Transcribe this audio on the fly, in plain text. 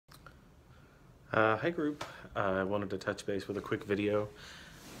Hi group, I wanted to touch base with a quick video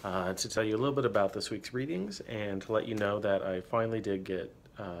to tell you a little bit about this week's readings and to let you know that I finally did get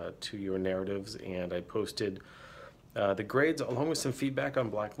to your narratives, and I posted the grades along with some feedback on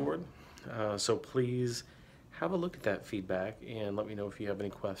Blackboard. So please have a look at that feedback and let me know if you have any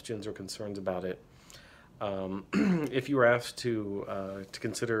questions or concerns about it. If you were asked to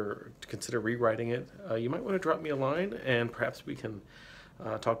consider rewriting it, you might want to drop me a line and perhaps we can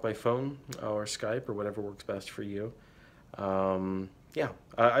talk by phone or Skype or whatever works best for you. Yeah,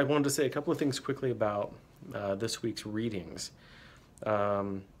 I wanted to say a couple of things quickly about this week's readings.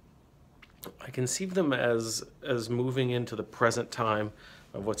 I conceive them as moving into the present time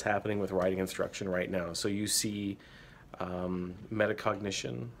of what's happening with writing instruction right now. So you see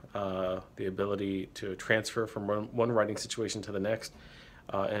metacognition, the ability to transfer from one writing situation to the next,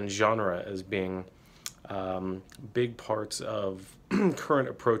 and genre as being big parts of current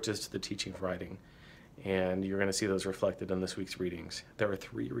approaches to the teaching of writing. And you're going to see those reflected in this week's readings. There are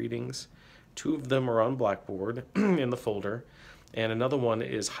 3 readings. 2 of them are on Blackboard in the folder, and another one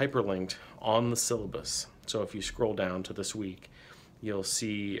is hyperlinked on the syllabus. So if you scroll down to this week, you'll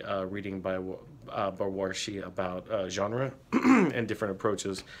see a reading by Barwarshi about genre and different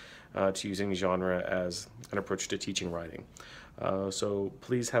approaches to using genre as an approach to teaching writing. So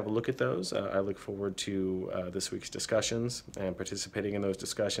please have a look at those. I look forward to this week's discussions and participating in those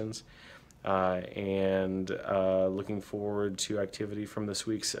discussions, and looking forward to activity from this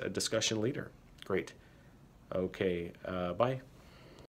week's discussion leader. Great. Okay, bye.